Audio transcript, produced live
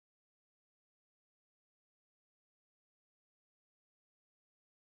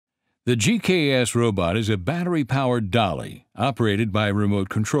The GKS robot is a battery-powered dolly operated by remote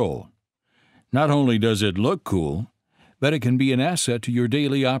control. Not only does it look cool, but it can be an asset to your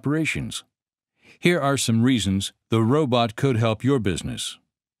daily operations. Here are some reasons the robot could help your business.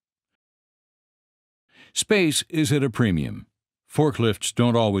 Space is at a premium. Forklifts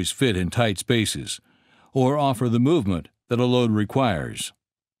don't always fit in tight spaces or offer the movement that a load requires.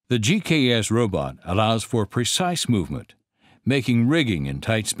 The GKS robot allows for precise movement, making rigging in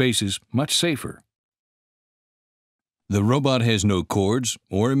tight spaces much safer. The robot has no cords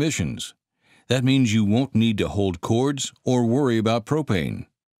or emissions. That means you won't need to hold cords or worry about propane.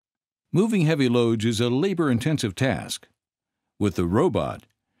 Moving heavy loads is a labor-intensive task. With the robot,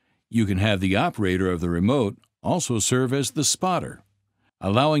 you can have the operator of the remote also serve as the spotter,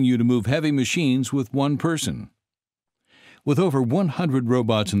 allowing you to move heavy machines with one person. With over 100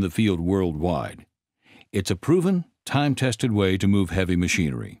 robots in the field worldwide, it's a proven, time-tested way to move heavy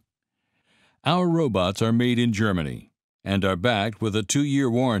machinery. Our robots are made in Germany and are backed with a 2-year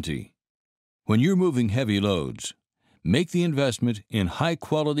warranty. When you're moving heavy loads, make the investment in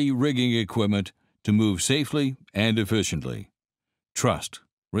high-quality rigging equipment to move safely and efficiently. Trust,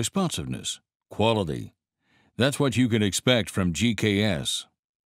 responsiveness, quality. That's what you can expect from GKS.